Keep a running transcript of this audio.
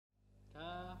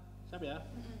Siap ya?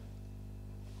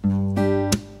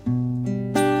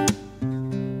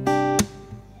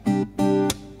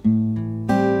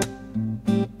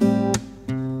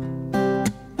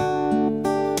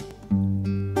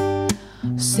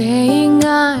 Saying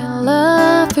I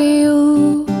love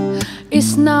you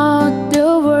is not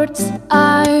the words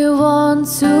I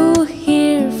want to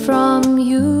hear from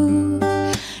you.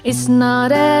 It's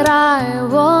not that I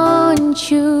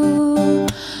want you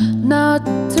not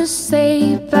to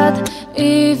say, but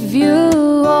if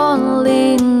you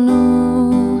only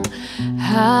knew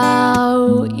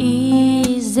how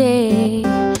easy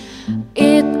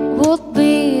it would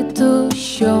be to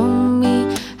show me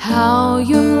how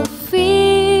you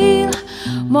feel.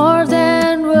 More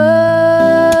than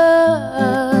words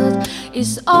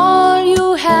is all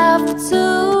you have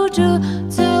to do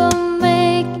to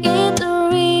make it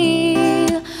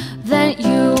real. Then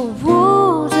you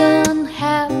wouldn't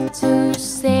have to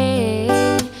say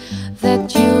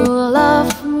that you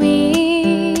love me,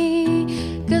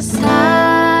 'cause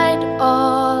I'd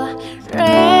already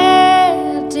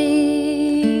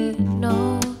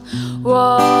know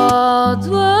what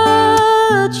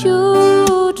would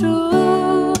you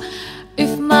do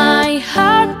if my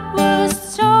heart was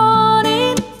torn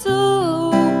into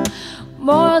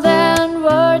more than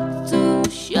words to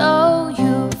show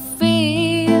you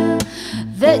feel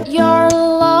that your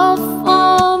love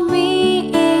for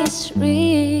me is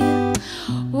real.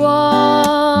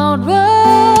 What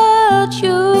would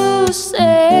you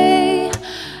say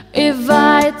if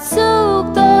I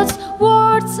took those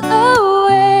words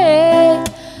away?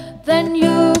 Then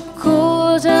you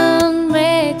couldn't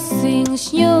make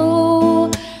things new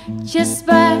just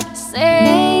by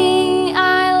saying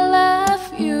I love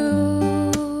you.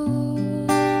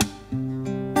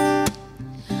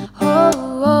 Oh,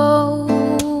 oh.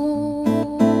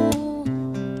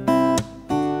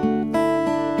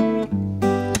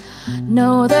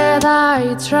 Know that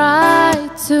I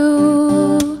tried to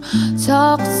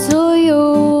talk to you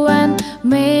and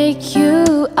make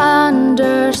you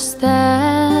understand.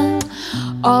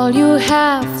 All you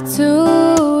have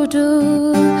to do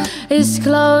is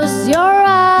close your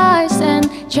eyes and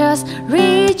just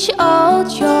reach out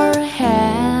your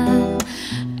hand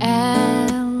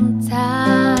and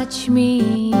touch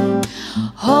me.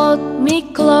 Hold me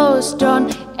close,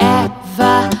 don't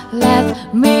ever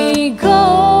let me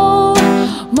go.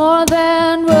 More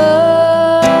than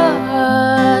words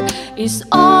is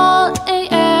all I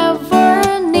ever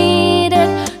needed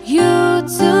you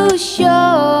to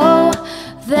show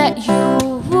that you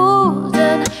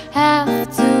wouldn't have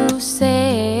to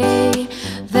say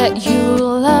that you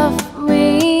love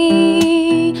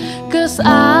me, 'cause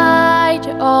I'd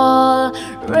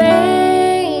already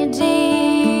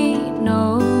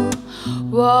know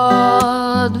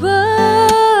what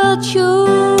would you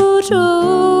do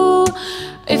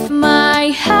if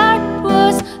my heart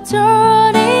was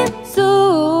turned into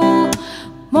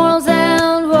more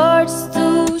than words to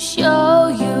show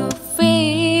you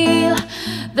feel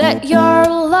that your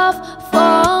love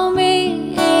for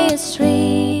me is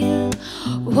real.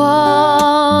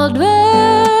 What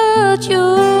would you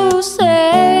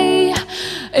say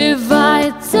if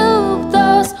I took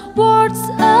those words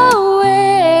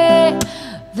away?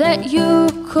 That you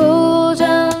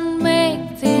couldn't make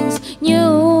things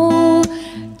new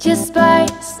just by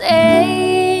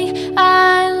saying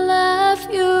I love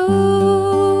you.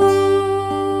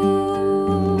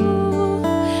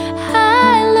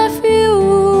 I love you.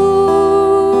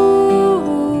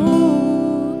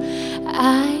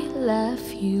 I love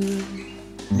you.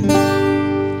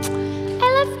 I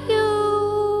love you.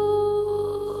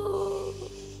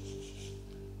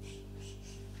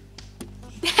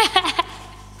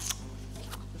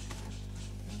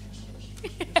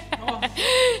 Oh.